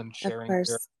vulnerable and sharing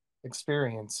your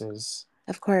experiences.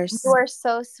 Of course. You are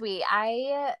so sweet.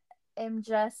 I am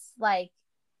just like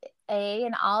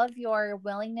in all of your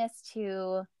willingness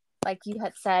to, like you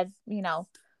had said, you know,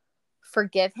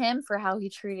 forgive him for how he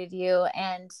treated you,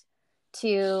 and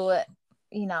to,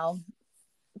 you know,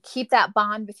 keep that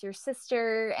bond with your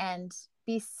sister and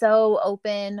be so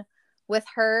open with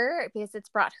her because it's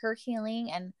brought her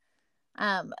healing. And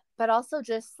but also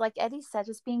just like Eddie said,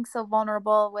 just being so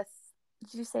vulnerable with,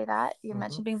 did you say that? You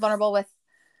mentioned being vulnerable with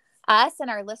us and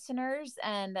our listeners,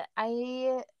 and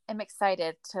I am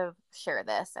excited to share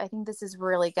this. I think this is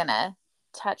really gonna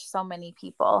touch so many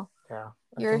people. Yeah,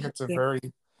 I think it's a very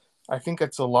I think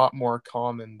it's a lot more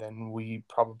common than we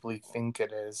probably think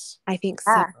it is. I think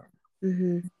so. Yeah.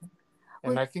 Mm-hmm.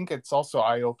 And I think it's also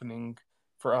eye-opening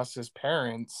for us as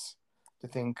parents to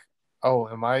think, oh,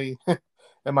 am I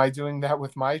am I doing that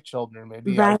with my children?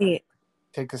 Maybe I Right,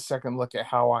 take a second look at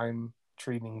how I'm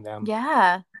treating them.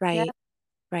 Yeah. Yeah. right,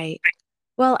 right.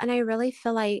 Well, and I really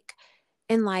feel like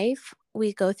in life,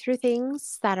 we go through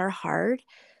things that are hard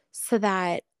so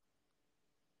that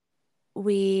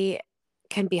we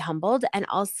can be humbled, and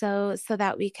also so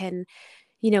that we can,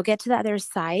 get to the other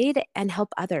side and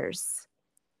help others.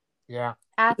 Yeah.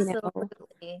 You know,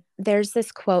 Absolutely. there's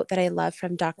this quote that I love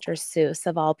from Dr. Seuss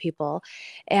of all people.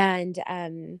 And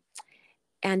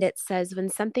it says, when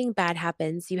something bad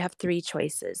happens, you have three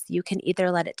choices. You can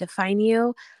either let it define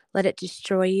you, let it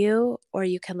destroy you, or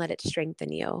you can let it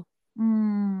strengthen you.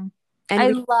 Mm, And I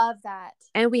we love that.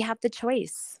 and we have the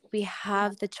choice. We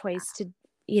have the choice to,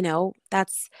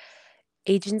 that's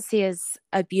agency is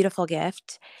a beautiful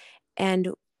gift. And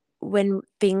when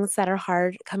things that are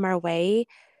hard come our way,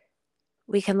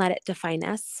 we can let it define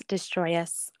us, destroy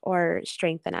us, or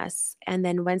strengthen us. And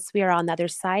then once we are on the other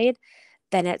side,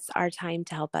 then it's our time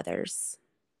to help others.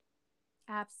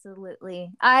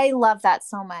 Absolutely. I love that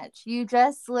so much. You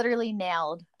just literally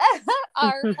nailed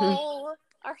our whole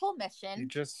our whole You mission.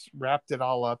 just wrapped it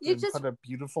all up You and just put a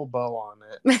beautiful bow on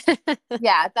it.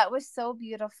 yeah, that was so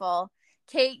beautiful.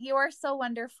 Kate, you are so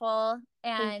wonderful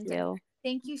Thank and you.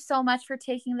 thank you so much for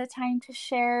taking the time to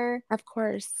share Of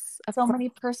course. Of so course. many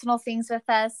personal things with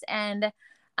us. And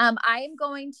I am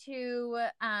going to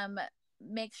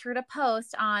make sure to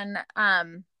post on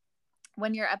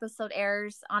when your episode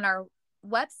airs on our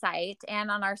website and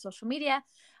on our social media.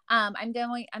 I'm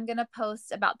gonna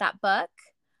post about that book.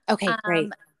 Okay, Um, great.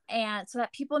 and so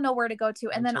that people know where to go to.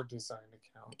 And then Her design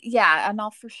account. yeah, and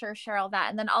I'll for sure share all that.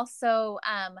 And then also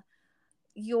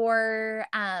your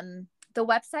the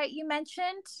website you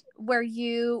mentioned where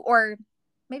you, or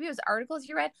maybe it was articles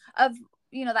you read of,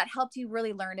 that helped you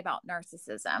really learn about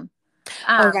narcissism.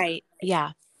 Oh, um right.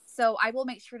 Yeah. so I will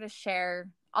make sure to share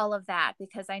all of that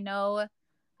because I know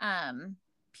um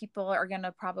people are going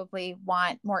to probably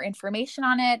want more information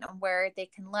on it and where they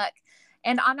can look.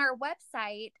 And on our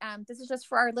website, this is just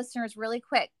for our listeners really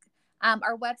quick.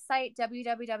 Our website,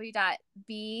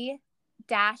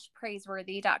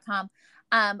 www.b-praiseworthy.com.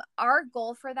 Our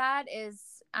goal for that is,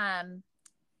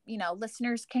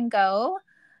 listeners can go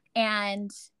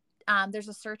and there's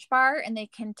a search bar and they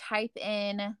can type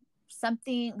in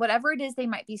something, whatever it is they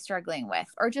might be struggling with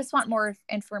or just want more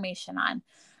information on.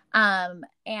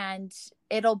 And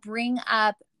it'll bring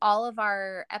up all of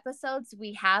our episodes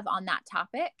we have on that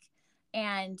topic.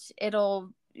 And it'll,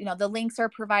 the links are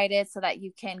provided so that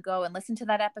you can go and listen to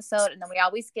that episode. And then we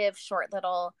always give short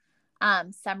little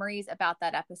summaries about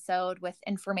that episode with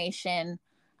information.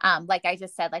 Like I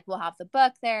just said, like we'll have the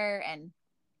book there and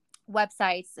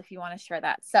websites if you want to share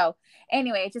that. So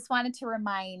anyway, I just wanted to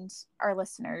remind our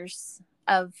listeners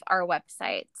of our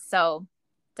website. So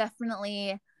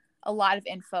definitely a lot of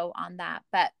info on that.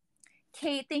 But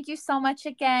Kate, thank you so much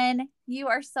again. You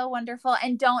are so wonderful.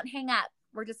 And don't hang up.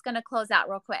 We're just going to close out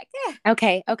real quick.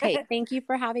 Okay. Okay. Thank you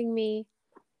for having me.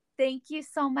 Thank you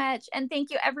so much. And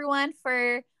thank you everyone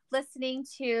for listening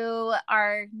to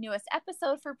our newest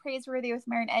episode for Praiseworthy with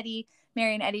Mary and Eddie.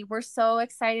 Mary and Eddie, we're so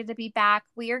excited to be back.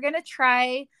 We are going to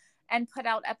try and put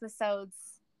out episodes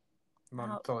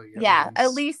Monthly.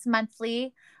 at least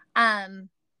monthly.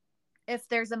 If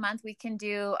there's a month we can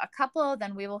do a couple,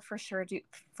 then we will for sure do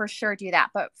that.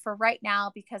 But for right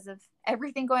now, because of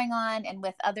everything going on and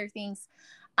with other things,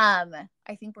 I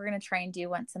think we're going to try and do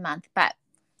once a month. But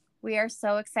we are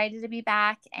so excited to be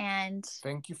back, and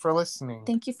thank you for listening.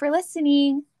 Thank you for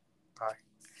listening. Bye.